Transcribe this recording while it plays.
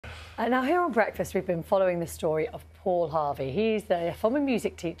Now here on Breakfast, we've been following the story of Paul Harvey. He's the former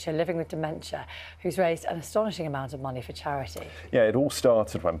music teacher living with dementia who's raised an astonishing amount of money for charity. Yeah, it all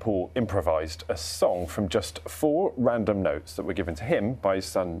started when Paul improvised a song from just 4 random notes that were given to him by his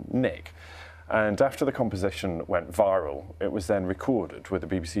son Nick. And after the composition went viral, it was then recorded with the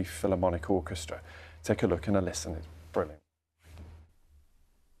BBC Philharmonic Orchestra. Take a look and a listen. It's brilliant.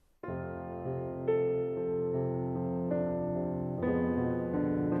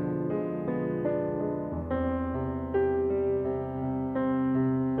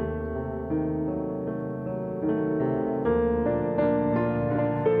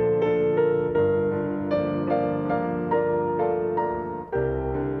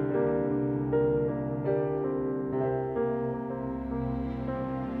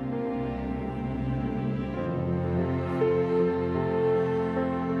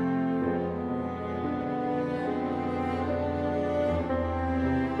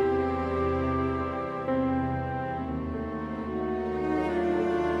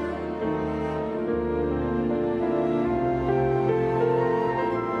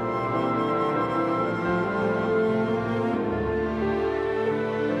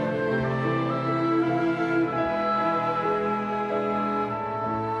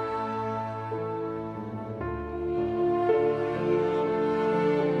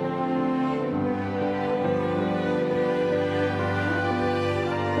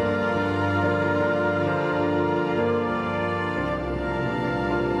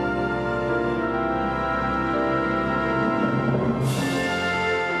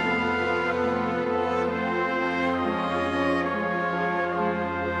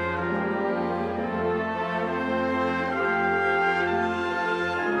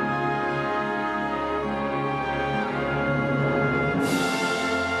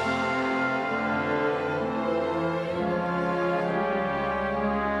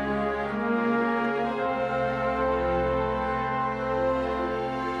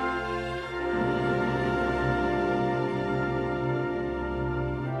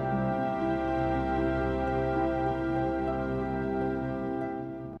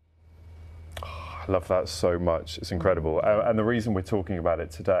 I love that so much. It's incredible. And the reason we're talking about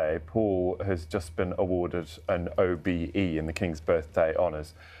it today, Paul has just been awarded an OBE in the King's Birthday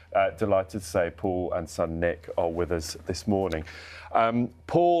Honours. Delighted to say Paul and son Nick are with us this morning.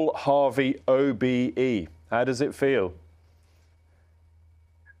 Paul Harvey, OBE. How does it feel?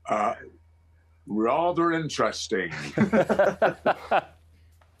 Rather interesting.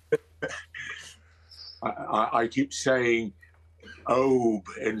 I keep saying OBE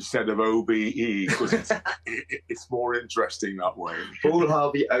instead of OBE because it's more interesting that way. Paul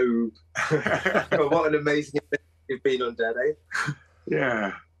Harvey OBE. What an amazing event you've been on, Dad, eh?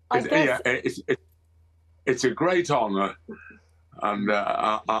 Yeah. It's a great honour, and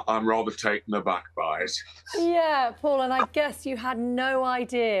I'm rather taken aback by it. Yeah, Paul, and I guess you had no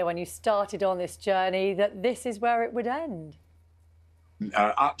idea when you started on this journey that this is where it would end.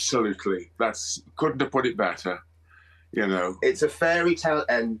 Absolutely. Couldn't have put it better. You know, it's a fairy tale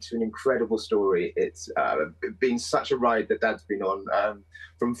end to an incredible story. It's been such a ride that Dad's been on,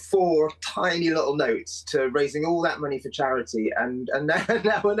 from 4 tiny little notes to raising all that money for charity, and now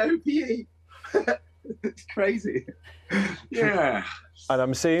an OBE. It's crazy. Yeah. And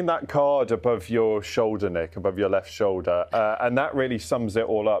I'm seeing that card above your shoulder, Nick, above your left shoulder, and that really sums it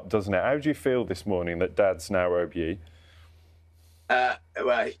all up, doesn't it? How do you feel this morning that Dad's now OBE?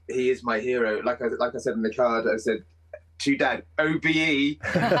 Well, he is my hero. Like I said in the card, I said to Dad, OBE.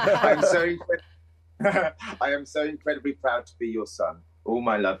 I am so incredibly proud to be your son. All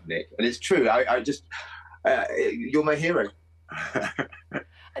my love, Nick. And it's true. You're my hero.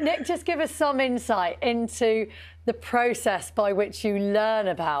 Nick, just give us some insight into the process by which you learn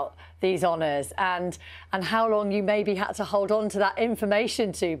about these honours and how long you maybe had to hold on to that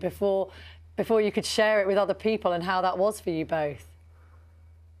information before you could share it with other people, and how that was for you both.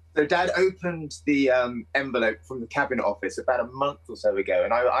 So Dad opened the envelope from the Cabinet Office about a month or so ago,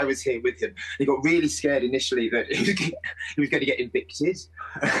 and I was here with him. He got really scared initially that he was going to get evicted.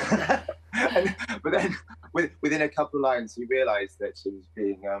 But then within a couple of lines, he realised that he was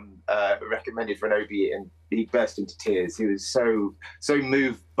being recommended for an OBE, and he burst into tears. He was so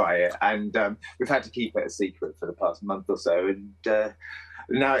moved by it, and we've had to keep it a secret for the past month or so, and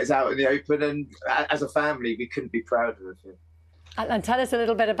now it's out in the open, and as a family, we couldn't be prouder of him. And tell us a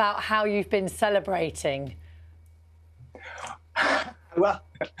little bit about how you've been celebrating. Well,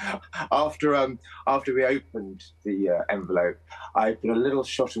 after we opened the envelope, I put a little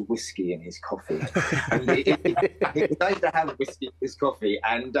shot of whiskey in his coffee. And it's nice to have whiskey in his coffee,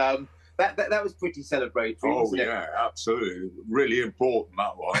 and that was pretty celebratory. Oh, wasn't it? yeah, absolutely. Really important,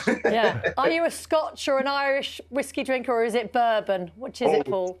 that was. Yeah. Are you a Scotch or an Irish whiskey drinker, or is it bourbon? Which is it,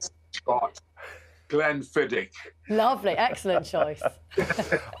 Paul? Scott. Glenfiddich. Lovely. Excellent choice.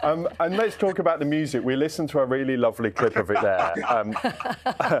 And let's talk about the music. We listened to a really lovely clip of it there.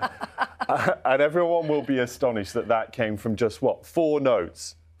 And everyone will be astonished that that came from just, what, 4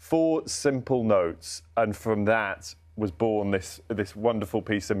 notes? 4 simple notes. And from that was born this wonderful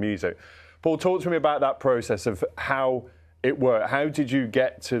piece of music. Paul, talk to me about that process of how it worked. How did you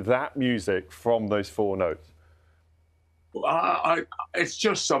get to that music from those 4 notes? It's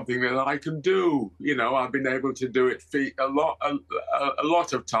just something that I can do. You know, I've been able to do it a lot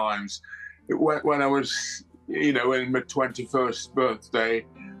of times. When I was, you know, in my 21st birthday,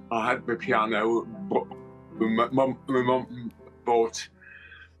 I had the piano. My mum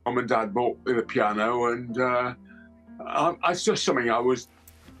and dad bought the piano, and it's just something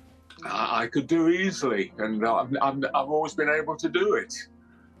I could do easily, and I've always been able to do it.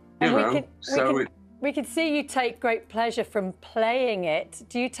 We can see you take great pleasure from playing it.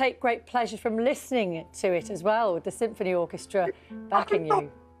 Do you take great pleasure from listening to it as well, with the symphony orchestra backing you?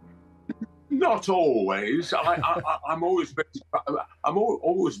 Not always. I'm always busy. I'm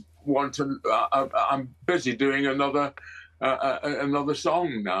busy doing another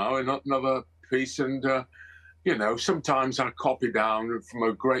song now, another piece, and you know, sometimes I copy down from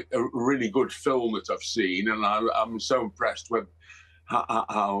a really good film that I've seen, and I'm so impressed with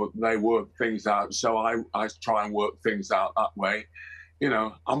how they work things out. So I try and work things out that way. You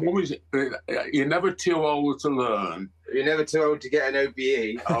know, you're never too old to learn. You're never too old to get an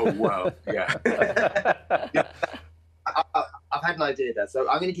OBE. Oh, well, yeah. I've had an idea there. So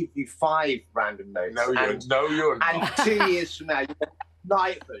I'm going to give you 5 random notes. No, you're not. And 2 years from now, you're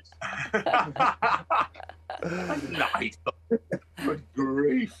knighthood. Knighthood. Good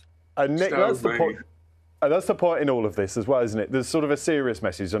grief. And Nick, that's the point. And that's the point in all of this as well, isn't it? There's sort of a serious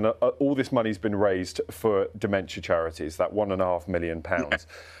message, and all this money's been raised for dementia charities, that £1.5 million.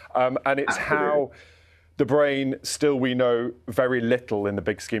 And it's how the brain, still we know very little in the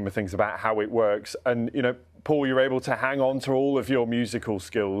big scheme of things about how it works. And, you know, Paul, you're able to hang on to all of your musical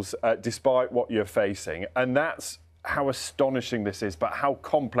skills despite what you're facing. And that's how astonishing this is, but how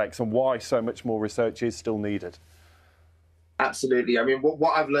complex and why so much more research is still needed. Absolutely. I mean,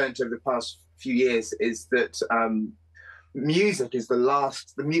 what I've learned over the past few years is that music is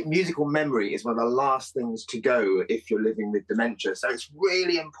musical memory is one of the last things to go if you're living with dementia. So it's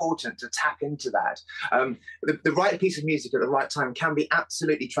really important to tap into that. The right piece of music at the right time can be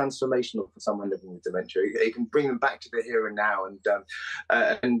absolutely transformational for someone living with dementia. It can bring them back to the here and now.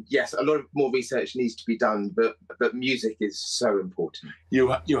 And yes, a lot of more research needs to be done, but music is so important.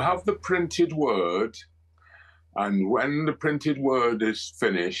 You have the printed word, and when the printed word is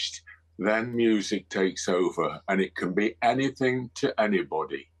finished, then music takes over, and it can be anything to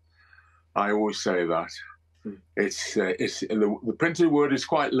anybody. I always say that. The printed word is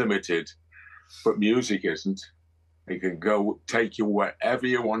quite limited, but music isn't. It can take you wherever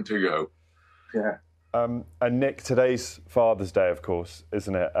you want to go. Yeah. And Nick, today's Father's Day, of course,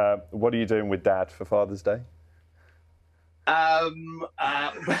 isn't it? What are you doing with Dad for Father's Day?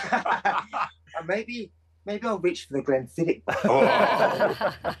 Maybe I'll reach for the Glenfiddich. Oh.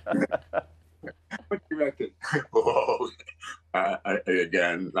 What do you reckon? Oh,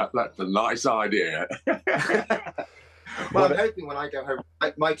 again, that's a nice idea. Well, I'm hoping when I go home,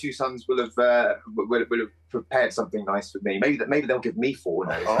 my 2 sons will have prepared something nice for me. Maybe they'll give me 4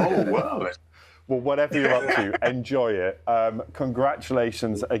 notes. Oh, well. Well, whatever you're up to, enjoy it.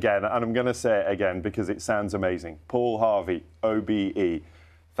 Congratulations again. And I'm going to say it again because it sounds amazing. Paul Harvey, OBE,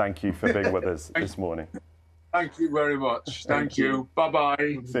 thank you for being with us this morning. Thank you very much. Thank you.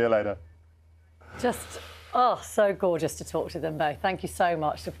 Bye-bye. See you later. Just, so gorgeous to talk to them both. Thank you so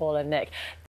much to Paul and Nick.